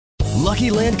Lucky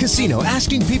Land Casino,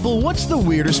 asking people, what's the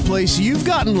weirdest place you've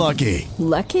gotten lucky?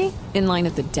 Lucky? In line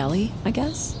at the deli, I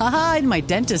guess? Aha, in my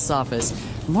dentist's office.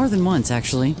 More than once,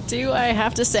 actually. Do I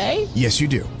have to say? Yes, you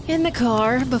do. In the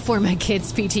car before my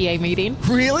kids' PTA meeting.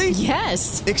 Really?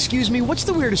 Yes. Excuse me, what's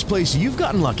the weirdest place you've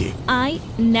gotten lucky? I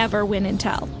never win and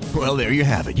tell. Well, there you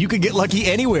have it. You can get lucky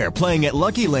anywhere, playing at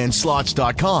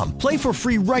LuckyLandSlots.com. Play for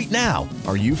free right now.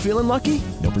 Are you feeling lucky?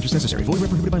 No purchase necessary. Void where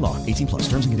prohibited by law. 18+.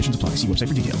 Terms and conditions apply. See website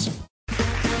for details.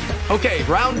 Okay,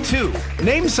 round two.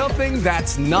 Name something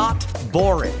that's not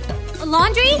boring. A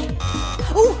laundry?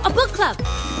 Ooh, a book club.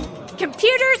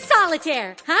 Computer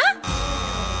solitaire, huh?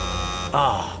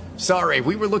 Ah, sorry,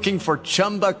 we were looking for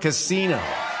Chumba Casino.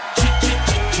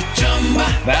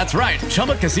 That's right,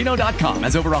 ChumbaCasino.com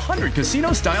has over 100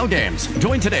 casino-style games.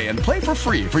 Join today and play for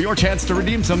free for your chance to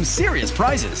redeem some serious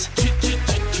prizes.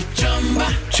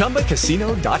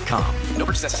 ChumbaCasino.com. No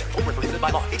purchase necessary. Void where prohibited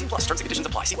by law. 18+. Terms and conditions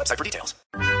apply. See website for details.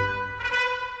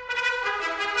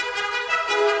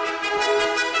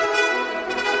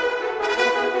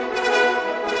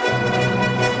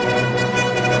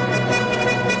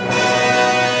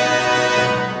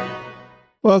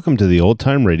 Welcome to the Old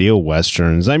Time Radio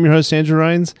Westerns. I'm your host, Andrew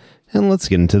Rhynes, and let's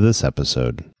get into this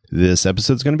episode. This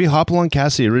episode is going to be Hopalong,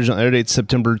 Cassidy. Original air date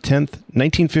September 10th,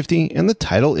 1950, and the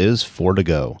title is Four to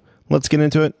Go. Let's get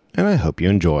into it, and I hope you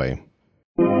enjoy.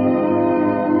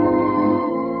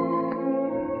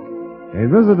 A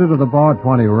visitor to the Bar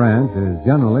 20 Ranch is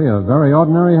generally a very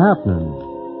ordinary happening.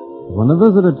 But when the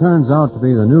visitor turns out to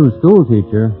be the new school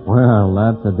teacher, well,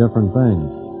 that's a different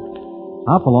thing.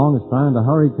 Hopalong is trying to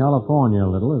hurry California a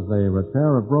little as they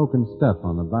repair a broken step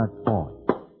on the back porch.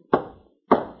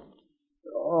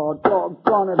 Oh,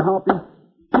 doggone it, Hoppy.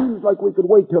 Seems like we could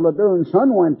wait till the darn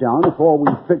sun went down before we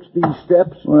fixed these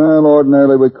steps. Well,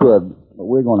 ordinarily we could. But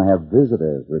we're going to have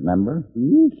visitors, remember?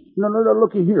 No,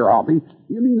 looky here, Hoppy.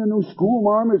 You mean the new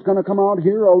schoolmarm is going to come out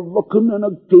here a-looking and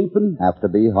a-gaping? Have to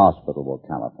be hospitable,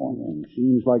 California.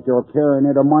 Seems like you're carrying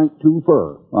it a mite too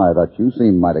far. I thought you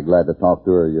seemed mighty glad to talk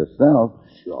to her yourself.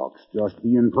 Shucks, just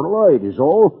being polite is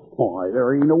all. Why,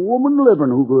 there ain't a woman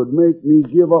living who could make me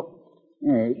give up.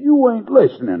 Hey, you ain't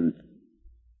listening.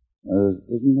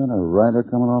 Isn't that a rider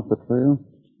coming off the trail?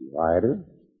 Rider?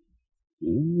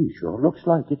 Sure looks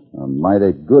like it. A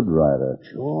mighty good rider.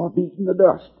 Sure beating the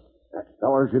dust. That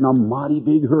feller's in a mighty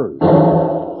big hurry.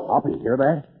 Hoppy, hear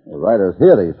that? The rider's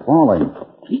hit. He's falling.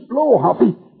 Keep low,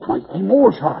 Hoppy. Might be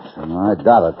more shots. I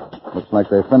got it. Looks like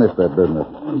they finished their business.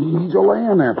 He's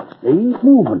a-laying there. Ain't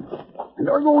moving. And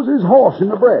there goes his horse in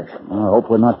the brush. I hope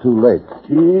we're not too late.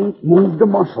 Ain't moved a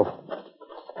muscle.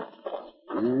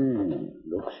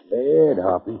 Looks bad,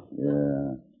 Hoppy.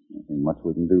 Yeah. Nothing much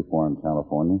we can do for him,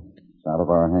 California. It's out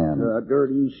of our hands.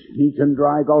 Dirty, sneaking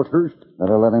dry gulchers.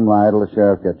 Better let him lie till the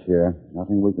sheriff gets here.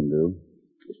 Nothing we can do.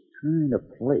 Just trying to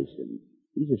place him.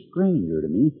 He's a stranger to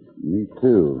me. Me,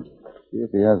 too. See if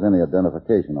he has any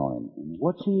identification on him.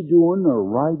 What's he doing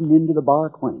riding into the bar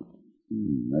quaint?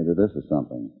 Maybe this is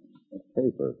something. A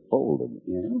paper, folded.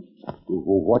 Yeah?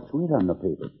 Well, what's writ on the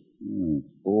paper?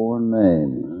 4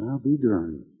 names. I'll be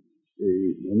darned.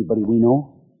 Anybody we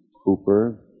know?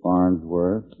 Cooper,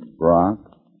 Farnsworth, Brock.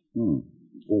 Well,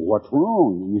 what's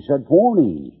wrong? You said 4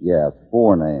 names. Yeah,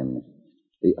 4 names.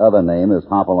 The other name is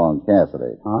Hopalong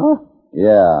Cassidy. Huh?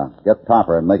 Yeah, get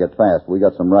Topper and make it fast. We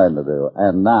got some riding to do.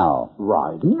 And now.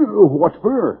 Riding? What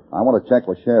for? I want to check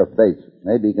with Sheriff Bates.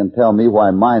 Maybe he can tell me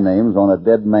why my name's on a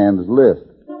dead man's list.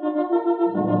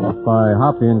 Up by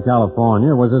Hoppy in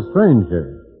California was a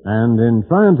stranger. And in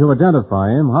trying to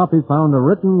identify him, Hoppy found a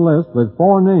written list with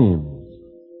 4 names.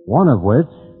 One of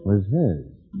which was his.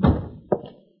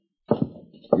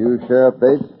 You, Sheriff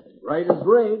Bates? Right as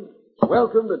rain.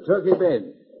 Welcome to Turkey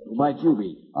Bend. Who might you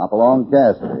be? Hopalong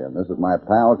Cassidy, and this is my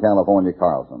pal, California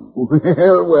Carlson.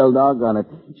 Well, doggone it.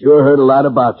 Sure heard a lot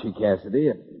about you,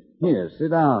 Cassidy. Here, sit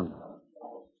down.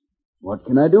 What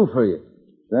can I do for you?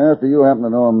 Sheriff, do you happen to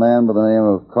know a man by the name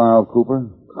of Carl Cooper?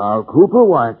 Carl Cooper?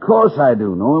 Why, of course I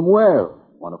do. Know him well.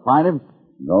 Want to find him?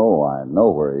 No, I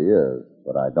know where he is,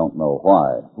 but I don't know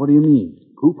why. What do you mean?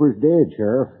 Cooper's dead,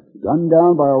 Sheriff. Gunned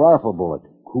down by a rifle bullet.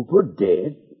 Cooper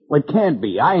dead? Well, it can't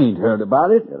be. I ain't heard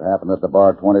about it. It happened at the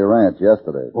Bar 20 Ranch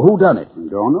yesterday. Well, who done it?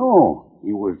 Don't know.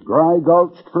 He was dry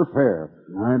gulched for fair.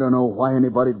 I don't know why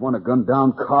anybody'd want to gun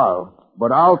down Carl,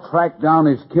 but I'll track down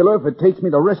his killer if it takes me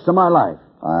the rest of my life.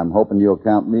 I'm hoping you'll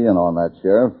count me in on that,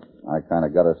 Sheriff. I kind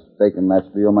of got a stake in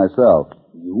that deal myself.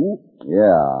 You?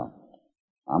 Yeah.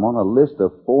 I'm on a list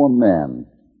of 4 men.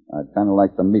 I'd kind of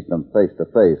like to meet them face to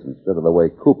face instead of the way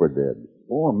Cooper did.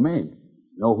 4 men?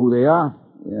 Know who they are?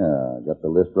 Yeah, I got the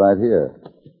list right here.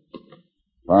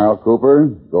 Carl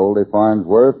Cooper, Goldie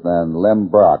Farnsworth, and Lem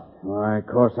Brock. Why, of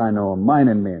course I know him.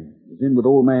 Mining men. He was in with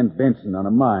old man Benson on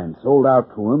a mine. Sold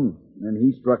out to him, and then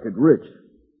he struck it rich.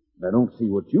 But I don't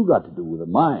see what you got to do with a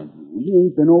mine. He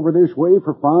ain't been over this way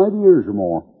for 5 years or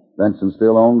more. Benson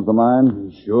still owns the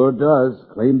mine? He sure does.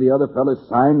 Claimed the other fellas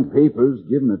signed papers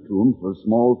giving it to him for a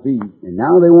small fee. And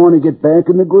now they want to get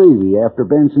back in the gravy after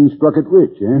Benson struck it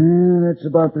rich, eh? Yeah, that's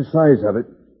about the size of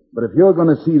it. But if you're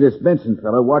going to see this Benson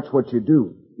fella, watch what you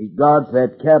do. He guards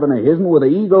that cabin of his'n with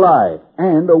an eagle eye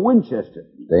and a Winchester.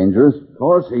 Dangerous? Of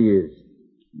course he is.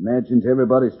 Imagines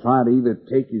everybody's trying to either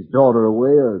take his daughter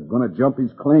away or going to jump his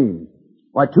claim.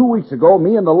 Why, 2 weeks ago,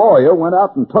 me and the lawyer went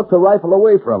out and took the rifle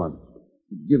away from him.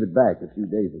 He give it back a few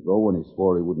days ago when he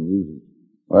swore he wouldn't use it.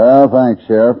 Well, thanks,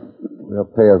 Sheriff. We'll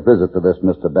pay a visit to this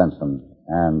Mr. Benson.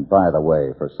 And by the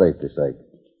way, for safety's sake,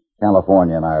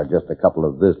 California and I are just a couple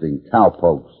of visiting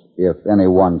cowpokes, if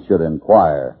anyone should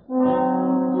inquire.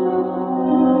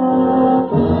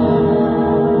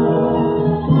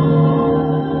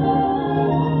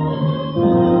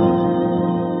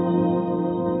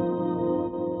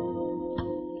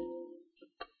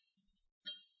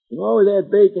 What was that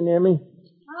bacon, Emmy?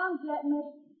 I'm getting it.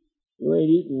 You ain't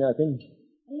eating nothing.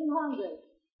 I'm hungry.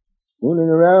 Mooning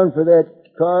around for that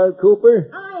Carl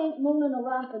Cooper? I ain't mooning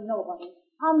around for nobody.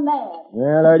 I'm mad.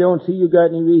 Well, I don't see you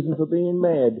got any reason for being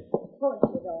mad. Of course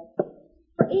you don't.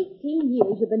 For 18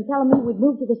 years you've been telling me we'd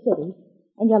move to the city,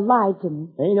 and you lied to me.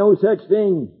 Ain't no such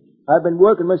thing. I've been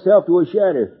working myself to a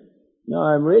shatter. Now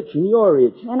I'm rich and you're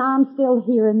rich. And I'm still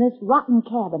here in this rotten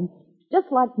cabin, just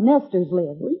like Nestor's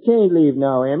live. We can't leave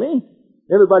now, Emmy.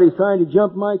 Everybody's trying to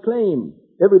jump my claim.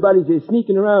 Everybody's just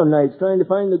sneaking around nights trying to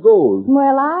find the gold.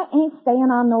 Well, I ain't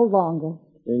staying on no longer.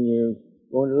 Then you're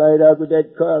going to light out with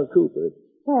that Carl Cooper.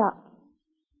 Well,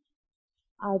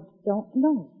 I don't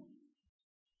know.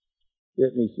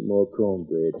 Get me some more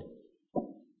cornbread.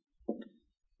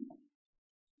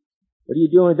 What are you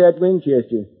doing with that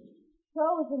Winchester?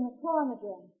 Throws in the corn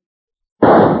again.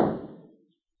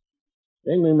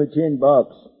 Bring me my tin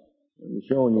box. I'm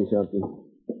showing you something.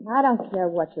 I don't care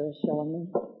what you're showing me.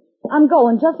 I'm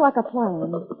going just like a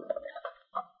plan.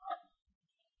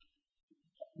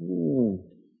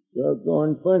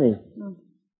 Doggone funny.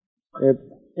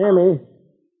 Emmy,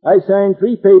 I signed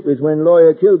 3 papers when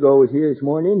Lawyer Kilgore was here this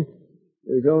morning.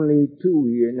 There's only 2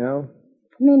 here now.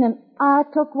 Meaning I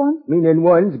took one? Meaning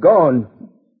one's gone.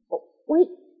 Oh, wait,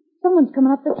 someone's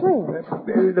coming up the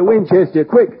trail. The Winchester,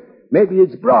 quick. Maybe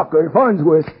it's Brock or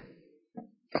Farnsworth.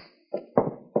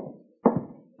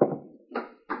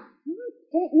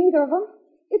 Ain't neither of them.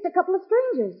 It's a couple of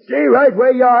strangers. Stay right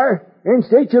where you are and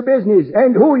state your business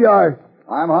and who you are.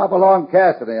 I'm Hopalong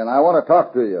Cassidy, and I want to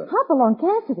talk to you. Hopalong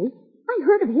Cassidy? I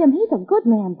heard of him. He's a good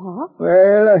man, Pa.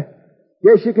 Well,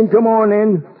 guess you can come on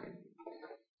in.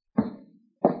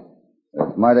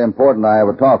 It's mighty important I have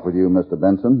a talk with you, Mr.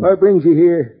 Benson. What brings you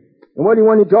here? And what do you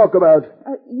want to talk about?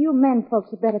 You men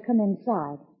folks had better come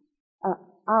inside.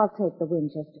 I'll take the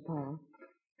Winchester, Pa.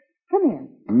 Come in.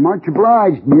 Much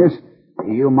obliged, miss.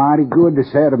 You're mighty good to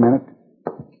sit a minute.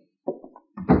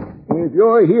 If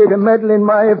you're here to meddle in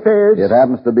my affairs... It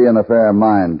happens to be an affair of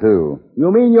mine, too.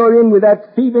 You mean you're in with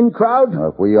that thieving crowd?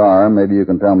 If we are, maybe you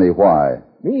can tell me why.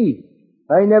 Me?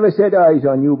 I never set eyes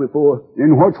on you before.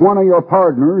 Then what's one of your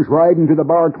partners riding to the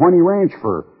Bar 20 ranch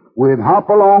for, with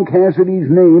Hopalong Cassidy's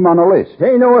name on a list? It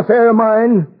ain't no affair of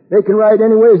mine. They can ride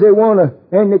any ways they want to,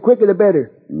 and the quicker the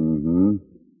better. Mm-hmm.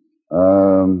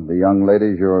 The young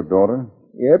lady's your daughter?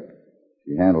 Yep.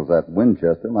 She handles that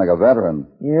Winchester like a veteran.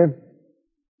 Yeah.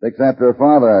 Takes after her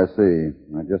father, I see.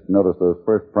 I just noticed those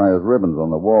first prize ribbons on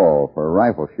the wall for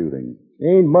rifle shooting.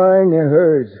 Ain't mine, they're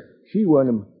hers. She won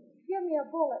them. Give me a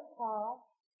bullet, Pa.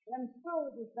 Them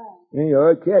soldiers back. And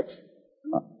you're a catch.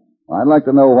 I'd like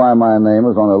to know why my name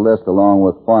is on the list along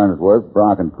with Farnsworth,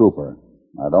 Brock, and Cooper.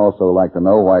 I'd also like to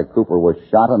know why Cooper was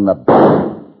shot in the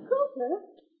back. Cooper?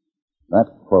 That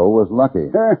crow was lucky.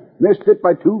 Missed it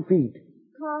by 2 feet.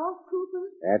 Carl Cooper?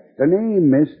 That's the name,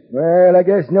 miss. Well, I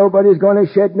guess nobody's going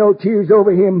to shed no tears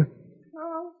over him.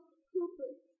 Carl Cooper.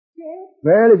 Dead?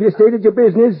 Well, if you stated your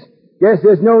business, guess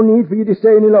there's no need for you to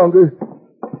stay any longer.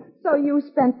 So you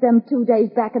spent them 2 days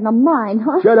back in the mine,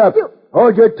 huh? Shut up.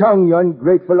 Hold your tongue, you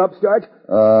ungrateful upstart.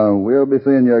 We'll be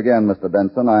seeing you again, Mr.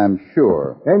 Benson, I'm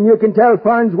sure. And you can tell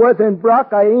Farnsworth and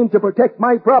Brock I aim to protect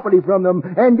my property from them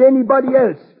and anybody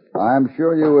else. I'm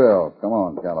sure you will. Come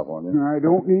on, California. I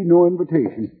don't need no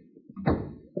invitation.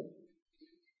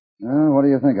 What do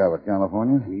you think of it,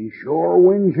 California? He's sure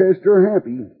Winchester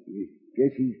happy.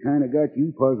 Guess he's kind of got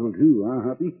you puzzled, too, huh,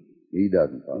 Huppy? He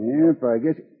doesn't puzzle. Yep, I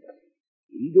guess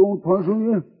he don't puzzle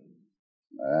you.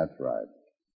 That's right.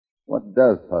 What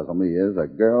does puzzle me is a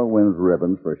girl wins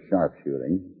ribbons for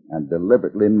sharpshooting and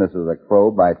deliberately misses a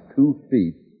crow by 2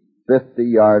 feet 50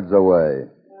 yards away.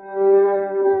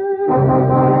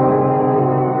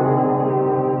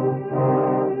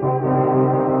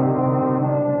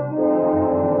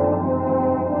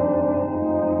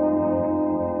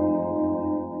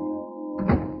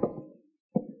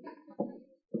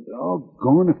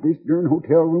 Doggone if this darn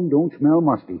hotel room don't smell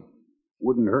musty.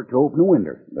 Wouldn't hurt to open a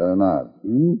window. Better not.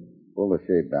 Pull the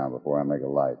shade down before I make a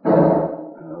light.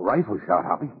 Rifle shot,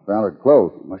 Hoppy. Sounded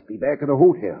close. Must be back at the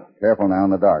hotel. Careful now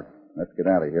in the dark. Let's get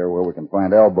out of here where we can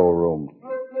find elbow room.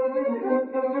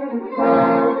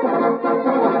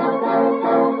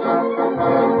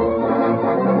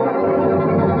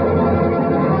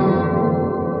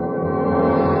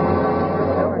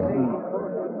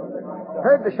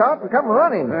 Heard the shot and come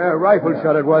running. Rifle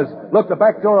shot it was. Look, the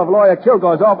back door of Lawyer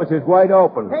Kilgore's office is wide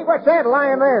open. Hey, what's that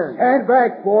lying there? Stand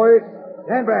back, boys.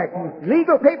 Stand back.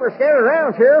 Legal papers scattered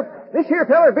around, Sheriff. This here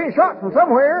feller's been shot from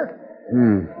somewhere.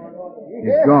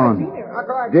 He's gone.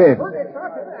 Dead.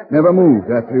 Never moved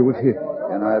after he was hit.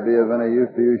 Can I be of any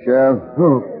use to you, Sheriff?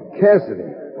 Oh,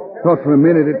 Cassidy. Thought for a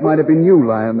minute it might have been you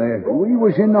lying there. We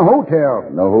was in the hotel.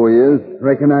 Know who he is?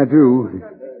 Reckon I do.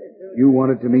 You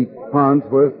wanted to meet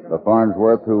Farnsworth? The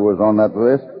Farnsworth who was on that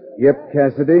list? Yep,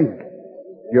 Cassidy.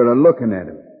 You're looking at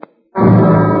him.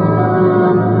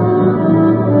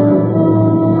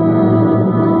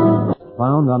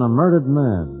 Found on a murdered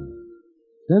man.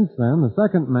 Since then, the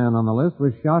second man on the list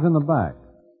was shot in the back.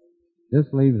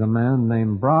 This leaves a man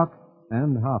named Brock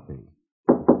and Hoppy.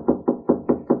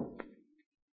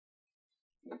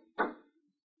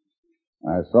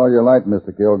 I saw your light,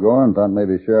 Mr. Kilgore, and thought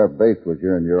maybe Sheriff Bates was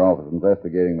here in your office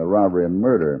investigating the robbery and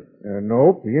murder.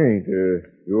 Nope, he ain't.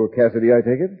 You're Cassidy, I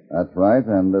take it? That's right,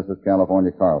 and this is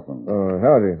California Carlson.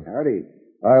 Howdy. Howdy.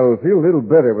 I'll feel a little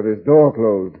better with this door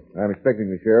closed. I'm expecting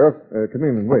the sheriff. Come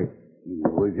in and wait.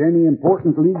 Was any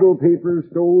important legal papers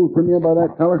stole from you by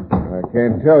that feller? I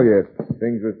can't tell yet.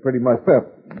 Things was pretty much up.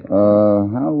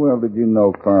 How well did you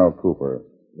know Carl Cooper?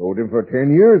 Knowed him for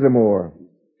 10 years or more.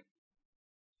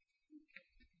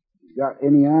 Got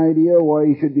any idea why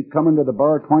he should be coming to the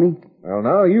bar 20? Well,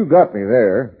 now you got me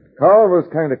there. Carl was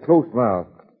kind of close-mouthed.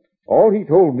 All he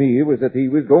told me was that he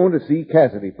was going to see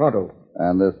Cassidy pronto.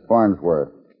 And this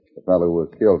Farnsworth, the fellow who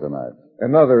was killed tonight.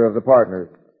 Another of the partners.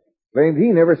 Claimed he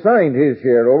never signed his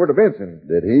share over to Benson.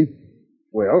 Did he?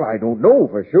 Well, I don't know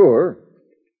for sure.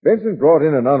 Benson brought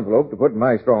in an envelope to put in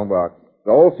my strongbox. It's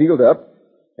all sealed up,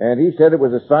 and he said it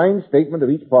was a signed statement of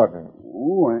each partner.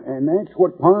 Oh, and that's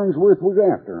what Farnsworth was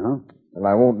after, huh? Well,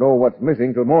 I won't know what's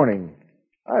missing till morning.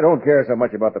 I don't care so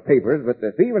much about the papers, but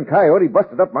the thieving coyote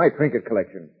busted up my trinket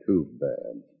collection. Too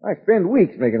bad. I spend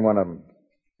weeks making one of them.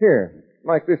 Here,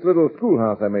 like this little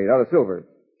schoolhouse I made out of silver.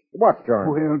 The watch charm.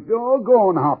 Well,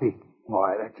 doggone, Hoppy.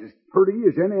 Why, that's as pretty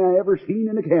as any I ever seen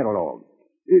in a catalog.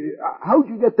 How'd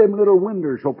you get them little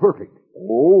windows so perfect?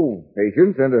 Oh,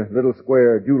 patience and a little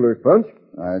square jeweler's punch.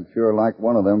 I'd sure like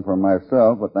one of them for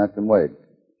myself, but that can wait.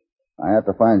 I have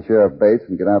to find Sheriff Bates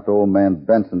and get after old man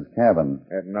Benson's cabin.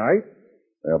 At night?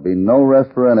 There'll be no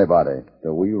rest for anybody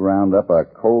till we round up a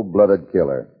cold-blooded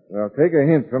killer. Well, take a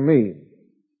hint from me.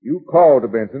 You call to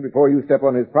Benson before you step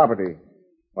on his property.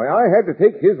 Why, I had to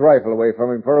take his rifle away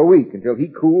from him for a week until he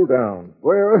cooled down.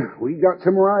 Well, we got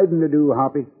some riding to do,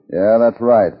 Hoppy. Yeah, that's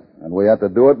right. And we have to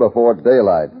do it before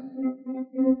daylight.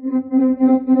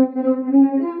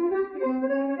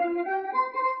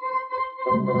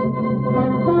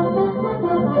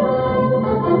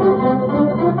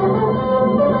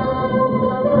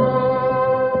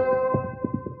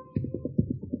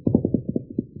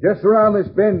 Just around this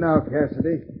bend now,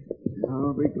 Cassidy.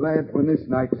 I'll be glad when this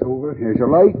night's over. There's a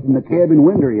light in the cabin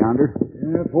window yonder.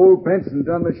 If old Benson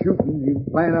done the shooting, you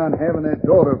plan on having that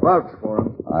daughter vouch for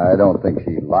him. I don't think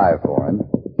she'd lie for him.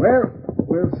 Well,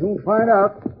 we'll soon find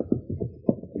out.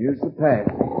 Here's the path.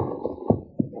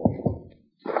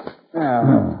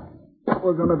 Now,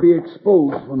 we're going to be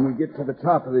exposed when we get to the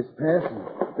top of this path. And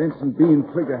Benson being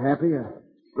trigger happy, I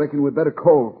reckon we'd better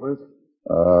call first.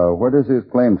 Where does his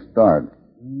claim start?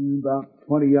 About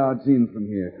 20 yards in from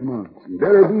here. Come on. You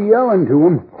better be yelling to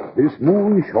him. This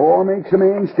moon sure makes a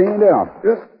man stand out.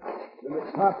 Just to the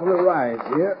top of the rise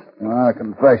here. A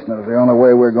confession is the only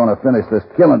way we're going to finish this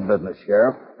killing business,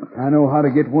 Sheriff. I know how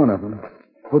to get one of them.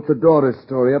 Put the daughter's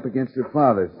story up against her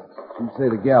father's. You say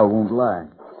the gal won't lie.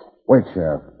 Wait,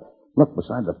 Sheriff. Look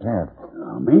beside the path.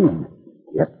 A man.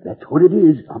 Yep, that's what it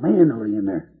is. A man laying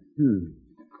there.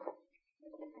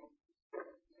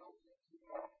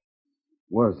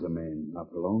 Was a man,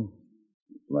 Hopalong.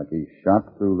 Like he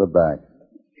shot through the back.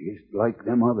 Just like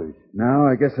them others. Now,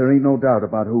 I guess there ain't no doubt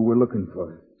about who we're looking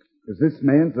for. Because this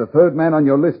man's the third man on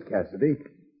your list, Cassidy.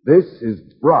 This is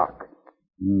Brock.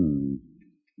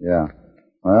 Yeah.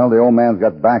 Well, the old man's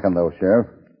got backing, though, Sheriff.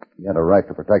 He had a right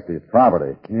to protect his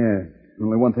property. Yeah.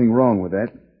 Only one thing wrong with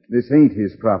that. This ain't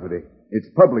his property. It's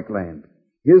public land.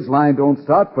 His line don't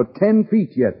start for 10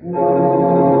 feet yet.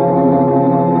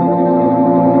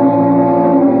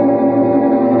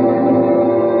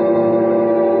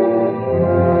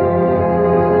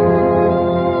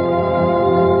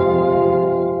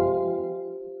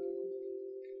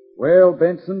 Well,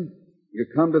 Benson, you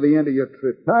come to the end of your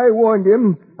trip. I warned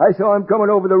him. I saw him coming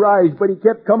over the rise, but he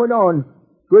kept coming on.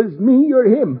 'Twas me or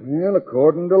him. Well,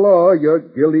 according to law, you're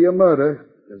guilty of murder,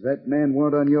 because that man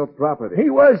weren't on your property. He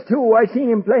was, too. I seen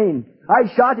him plain. I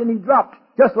shot and he dropped,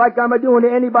 just like I'm a-doing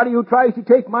to anybody who tries to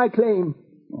take my claim.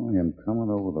 Oh, him coming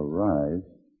over the rise,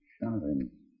 shot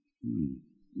him.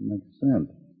 Makes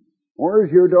sense.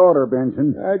 Where's your daughter,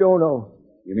 Benson? I don't know.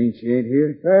 You mean she ain't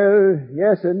here? Well,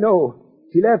 yes and no.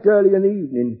 She left early in the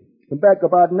evening. Come back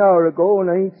about an hour ago, and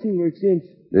I ain't seen her since.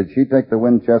 Did she take the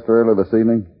Winchester early this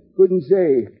evening? Couldn't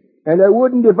say. And I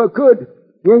wouldn't if I could.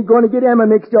 You ain't going to get Emma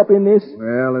mixed up in this.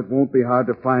 Well, it won't be hard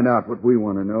to find out what we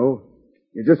want to know.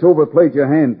 You just overplayed your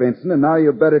hand, Benson, and now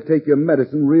you better take your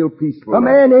medicine real peaceful. A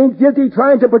man ain't guilty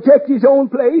trying to protect his own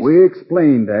place. We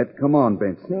explained that. Come on,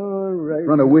 Benson. All right. In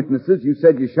front of witnesses, you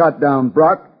said you shot down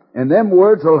Brock, and them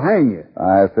words will hang you.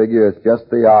 I figure it's just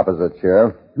the opposite,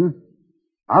 Sheriff.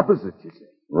 Opposite, you say?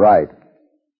 Right.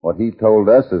 What he told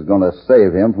us is going to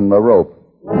save him from the rope.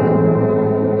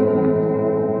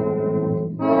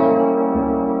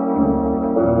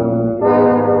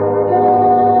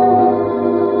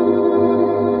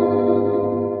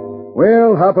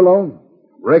 Well, Hopalong,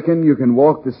 reckon you can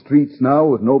walk the streets now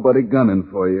with nobody gunning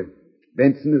for you.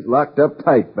 Benson is locked up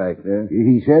tight back there.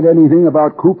 He said anything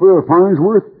about Cooper or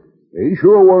Farnsworth? He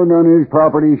sure weren't on his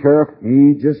property, Sheriff.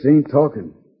 He just ain't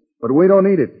talking. But we don't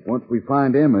need it once we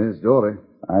find Emma, his daughter.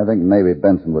 I think maybe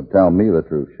Benson would tell me the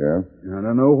truth, Sheriff. I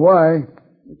don't know why,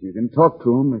 but you can talk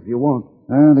to him if you want.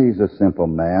 Well, he's a simple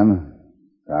man.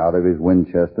 Proud of his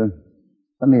Winchester.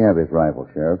 Let me have his rifle,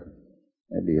 Sheriff.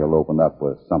 Maybe he'll open up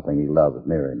with something he loves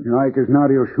near him. Like as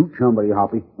not, he'll shoot somebody,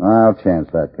 Hoppy. I'll chance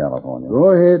that, California. Go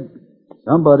ahead.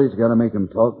 Somebody's got to make him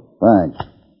talk. Thanks.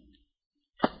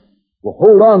 Well,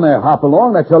 hold on there,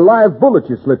 Hopalong. That's a live bullet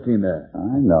you slipped in there.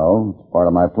 I know. It's part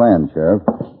of my plan, Sheriff.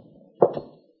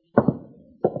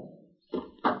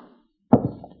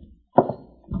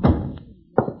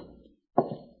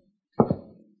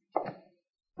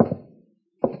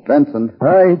 Benson.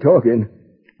 I ain't talking.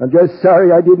 I'm just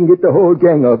sorry I didn't get the whole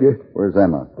gang of you. Where's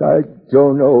Emma? I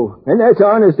don't know. And that's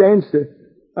honest answer.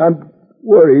 I'm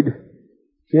worried.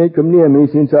 She ain't come near me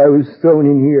since I was thrown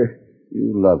in here.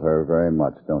 You love her very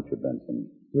much, don't you, Benson?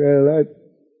 Well, I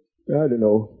don't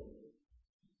know.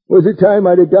 Was a time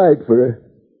I'd have died for her.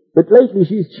 But lately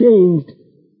she's changed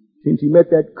since she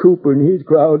met that Cooper and his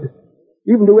crowd.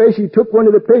 Even the way she took one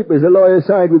of the papers the lawyer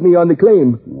signed with me on the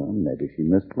claim. Well, maybe she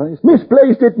misplaced it.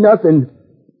 Misplaced it, nothing.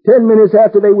 10 minutes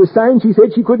after they were signed, she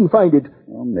said she couldn't find it.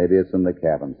 Well, maybe it's in the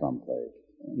cabin someplace.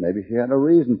 Maybe she had a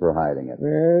reason for hiding it.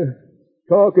 Well,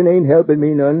 talking ain't helping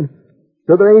me none.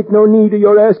 So there ain't no need of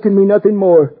your asking me nothing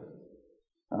more.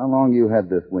 How long you had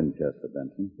this Winchester,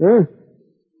 Benson? Huh?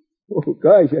 Oh,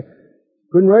 gosh, I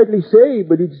couldn't rightly say,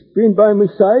 but it's been by my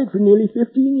side for nearly 15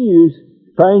 years.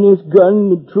 Finest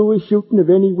gun and truest shooting of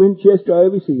any Winchester I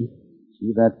ever see.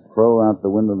 See that crow out the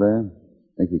window there?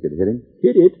 Think you could hit him?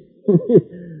 Hit it?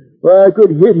 Well, I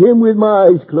could hit him with my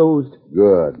eyes closed.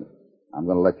 Good. I'm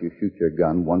going to let you shoot your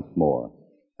gun once more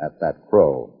at that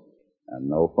crow. And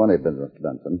no funny business,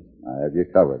 Benson. I have you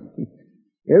covered.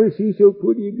 Ever see so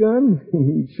pretty a gun?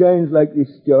 It shines like the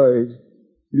stars.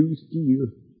 Blue steel.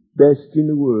 Best in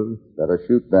the world. Better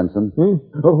shoot, Benson. Huh?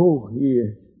 Oh,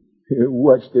 here.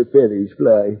 Watch the feathers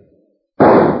fly.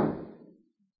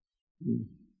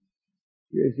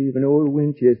 Guess even old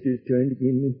Winchester's turned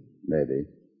against me. Maybe.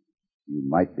 You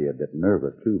might be a bit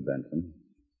nervous, too, Benson.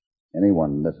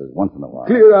 Anyone misses once in a while.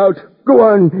 Clear out. Go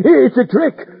on. It's a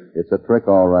trick. It's a trick,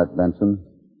 all right, Benson.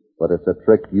 But it's a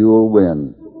trick you'll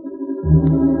win.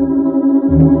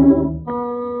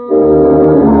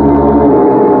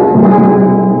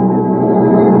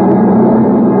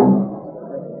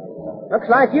 Looks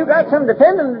like you got some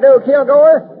defending to do,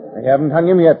 Kilgore. I haven't hung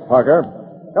him yet, Parker.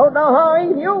 Don't know how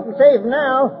even you can save him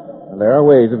now. There are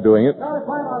ways of doing it. Now, if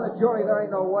I'm on the jury, there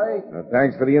ain't no way.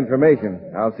 Thanks for the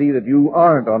information. I'll see that you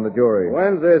aren't on the jury.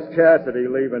 When's this Cassidy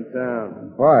leaving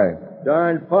town? Why?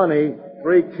 Darn funny.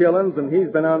 3 killings, and he's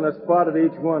been on the spot at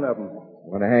each one of them.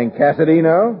 Want to hang Cassidy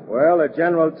now? Well, the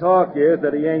general talk is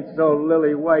that he ain't so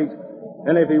lily white.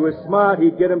 And if he was smart,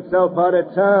 he'd get himself out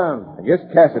of town. I guess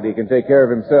Cassidy can take care of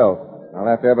himself. I'll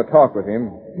have to have a talk with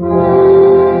him.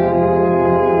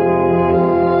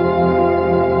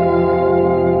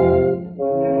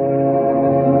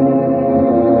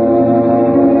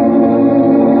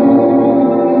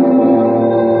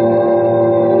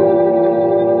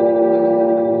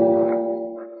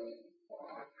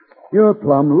 You're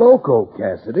plumb loco,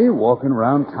 Cassidy, walking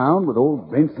around town with old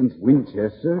Benson's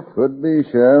Winchester. Could be,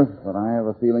 Sheriff, but I have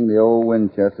a feeling the old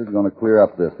Winchester's going to clear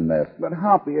up this mess. But,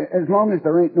 Hoppy, as long as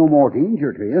there ain't no more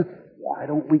danger to you, why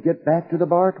don't we get back to the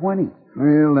Bar 20?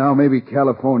 Well, now maybe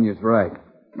California's right.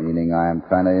 Meaning I'm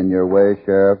kind of in your way,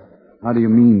 Sheriff? How do you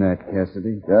mean that,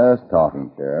 Cassidy? Just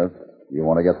talking, Sheriff. You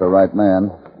want to get the right man?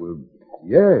 Well,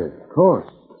 yeah, of course.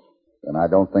 Then I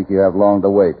don't think you have long to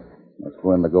wait. Let's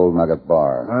go in the Gold Nugget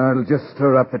Bar. It'll just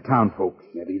stir up the town folks.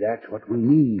 Maybe that's what we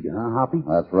need, huh, Hoppy?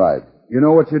 That's right. You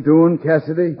know what you're doing,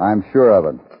 Cassidy? I'm sure of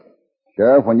it.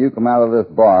 Sheriff, when you come out of this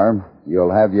bar, you'll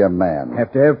have your man.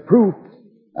 Have to have proof.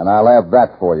 And I'll have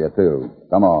that for you, too.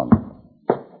 Come on.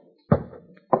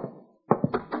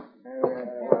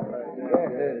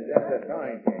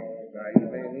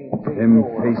 Them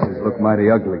faces look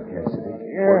mighty ugly, Cassidy.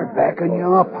 We're backing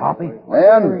you up, Hoppy.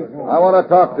 Men, I want to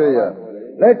talk to you.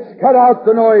 Let's cut out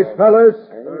the noise, fellas.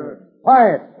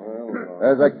 Quiet.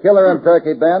 There's a killer in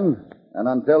Turkey Bend, and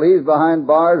until he's behind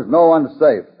bars, no one's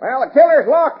safe. Well, the killer's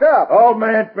locked up. Old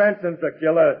man Benson's the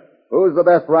killer. Who's the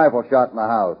best rifle shot in the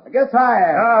house? I guess I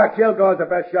am. Kilgore's the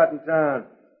best shot in town.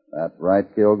 That right,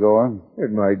 Kilgore?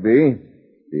 It might be.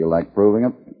 Feel like proving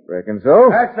it? Reckon so.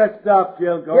 That's the stuff,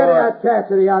 Kilgore. Get that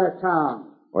Cassidy out of town.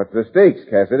 What's the stakes,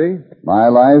 Cassidy? My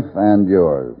life and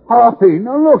yours. Hoppy,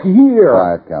 now look here.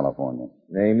 Quiet, California.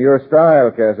 Name your style,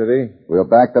 Cassidy. We'll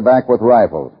back to back with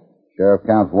rifles. Sheriff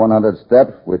counts 100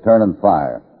 steps, we turn and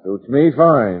fire. Suits me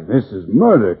fine. This is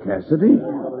murder, Cassidy.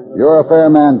 You're a fair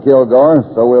man,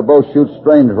 Kilgore, so we'll both shoot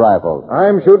strange rifles.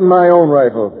 I'm shooting my own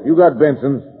rifle. You got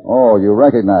Benson's. Oh, you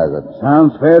recognize it.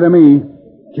 Sounds fair to me.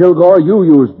 Kilgore, you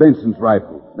use Benson's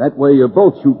rifle. That way you're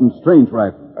both shooting strange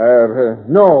rifles.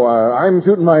 No, I'm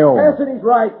shooting my own. Cassidy's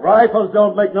right. Rifles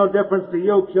don't make no difference to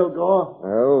you, Kilgore.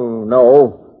 Oh,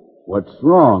 no. What's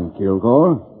wrong,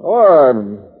 Kilgore? Oh,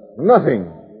 nothing.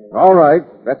 All right.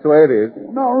 That's the way it is.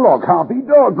 Now, look, Hoppy,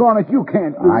 doggone it, you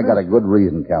can't do I got a good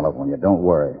reason, California. Don't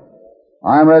worry.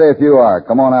 I'm ready if you are.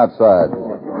 Come on outside. Come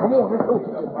on, let's go.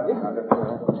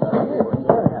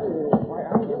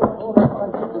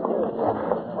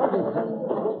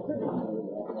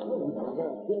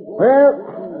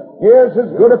 Well, here's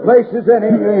as good a place as any.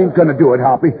 You ain't gonna do it,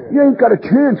 Hoppy. You ain't got a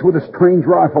chance with a strange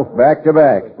rifle. Back to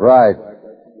back. Right.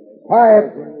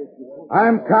 Quiet.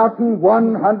 I'm counting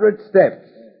 100 steps.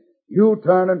 You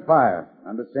turn and fire.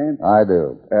 Understand? I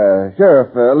do.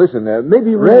 Sheriff, listen,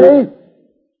 maybe... Ready?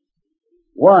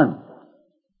 1,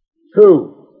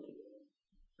 2,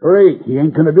 3. He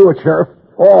ain't gonna do it, Sheriff.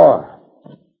 4,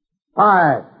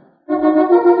 5.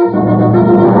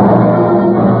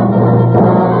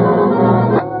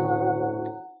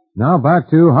 Now back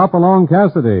to Hopalong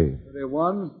Cassidy.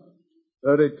 31,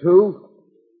 32,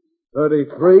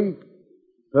 33,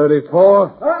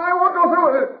 34. I won't go through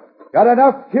with it. Got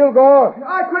enough, Kilgore?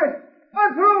 I quit.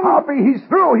 I'm through. Hoppy, he's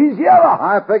through. He's yellow.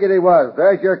 I figured he was.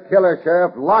 There's your killer,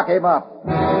 Sheriff. Lock him up.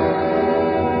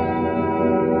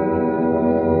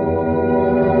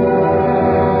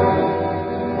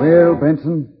 Well,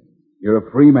 Benson, you're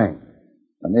a free man.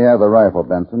 Let me have the rifle,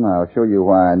 Benson. I'll show you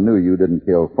why I knew you didn't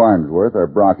kill Farnsworth or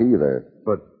Brock either.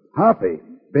 But, Hoppy,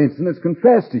 Benson has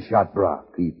confessed he shot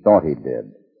Brock. He thought he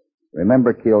did.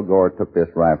 Remember Kilgore took this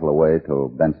rifle away till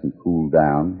Benson cooled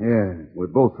down? Yeah, we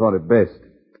both thought it best.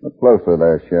 Look closely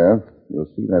there, Sheriff. You'll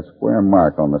see that square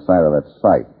mark on the side of that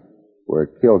sight where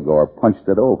Kilgore punched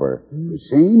it over. The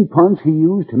same punch he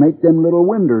used to make them little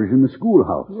windows in the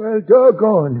schoolhouse. Well,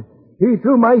 doggone. He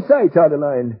threw my sights out of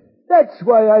line. That's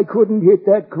why I couldn't hit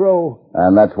that crow.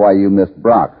 And that's why you missed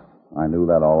Brock. I knew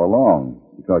that all along,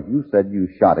 because you said you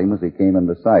shot him as he came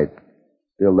into sight.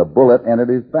 Still, the bullet entered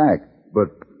his back.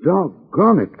 But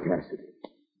doggone it, Cassidy.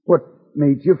 What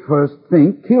made you first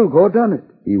think Kilgore done it?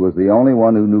 He was the only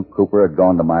one who knew Cooper had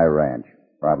gone to my ranch.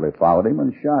 Probably followed him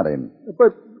and shot him.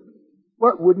 But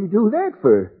what would he do that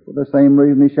for? For the same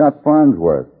reason he shot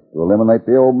Farnsworth, to eliminate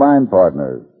the old mine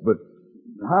partners. But,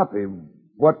 Hoppy,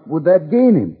 what would that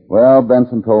gain him? Well,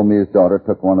 Benson told me his daughter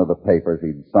took one of the papers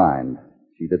he'd signed.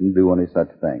 She didn't do any such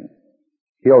thing.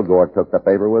 Kilgore took the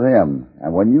paper with him,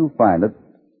 and when you find it,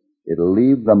 it'll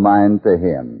leave the mine to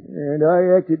him. And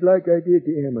I acted like I did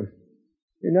to him.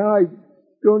 And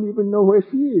don't even know where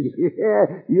she is. Yeah,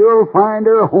 you'll find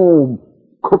her home,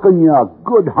 cooking you a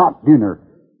good hot dinner.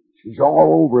 She's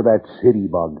all over that city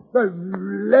bug. Well,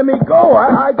 let me go.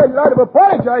 I got a lot of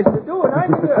apologizing to do, and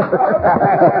I'm...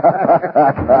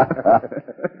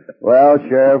 Well,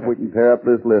 Sheriff, we can tear up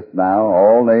this list now.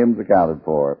 All names accounted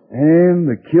for. And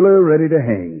the killer ready to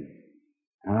hang.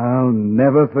 I'll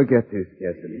never forget this,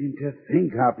 Cassidy. And to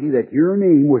think, Hoppy, that your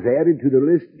name was added to the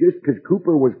list just because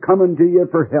Cooper was coming to you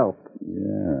for help.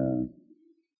 Yeah.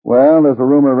 Well, there's a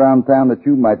rumor around town that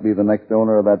you might be the next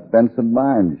owner of that Benson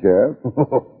mine, Sheriff.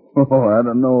 Oh, I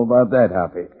don't know about that,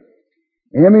 Hoppy.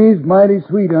 Emmy's mighty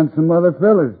sweet on some other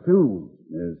fellas, too.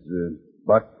 There's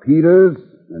Buck Peters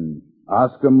and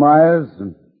Oscar Myers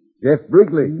and Jeff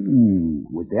Brigley.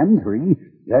 With them three,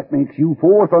 that makes you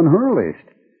fourth on her list.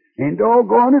 And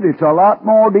doggone it, it's a lot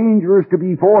more dangerous to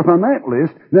be fourth on that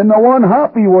list than the one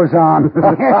Hoppy was on.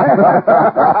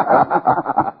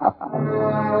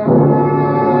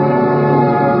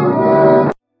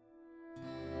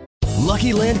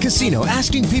 Lucky Land Casino,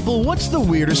 asking people, what's the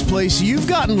weirdest place you've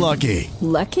gotten lucky?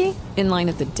 Lucky? In line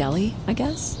at the deli, I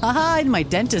guess? Aha, in my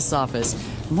dentist's office.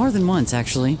 More than once,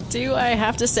 actually. Do I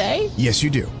have to say? Yes, you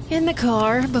do. In the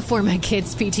car before my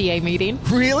kids' PTA meeting.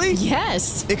 Really?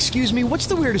 Yes. Excuse me, what's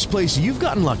the weirdest place you've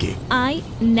gotten lucky? I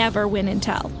never win and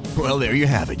tell. Well, there you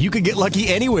have it. You can get lucky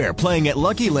anywhere, playing at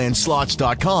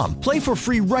LuckyLandSlots.com. Play for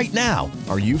free right now.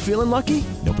 Are you feeling lucky?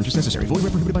 No purchase necessary. Void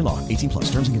where prohibited by law. 18 plus.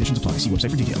 Terms and conditions apply. See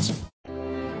website for details.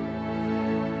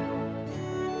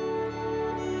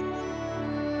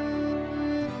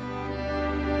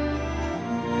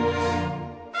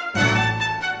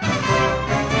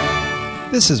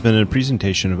 This has been a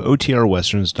presentation of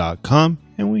OTRWesterns.com,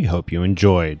 and we hope you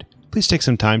enjoyed. Please take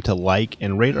some time to like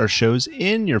and rate our shows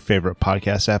in your favorite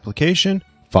podcast application.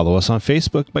 Follow us on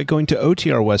Facebook by going to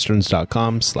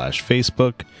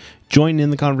OTRWesterns.com/Facebook. Join in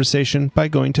the conversation by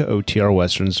going to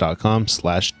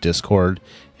OTRWesterns.com/Discord.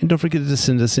 And don't forget to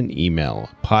send us an email,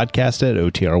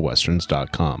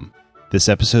 podcast@OTRWesterns.com. This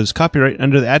episode is copyright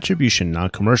under the Attribution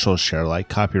Non-Commercial Share Alike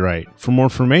copyright. For more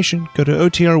information, go to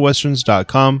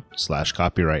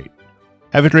OTRWesterns.com/copyright.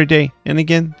 Have a great day, and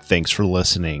again, thanks for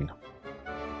listening.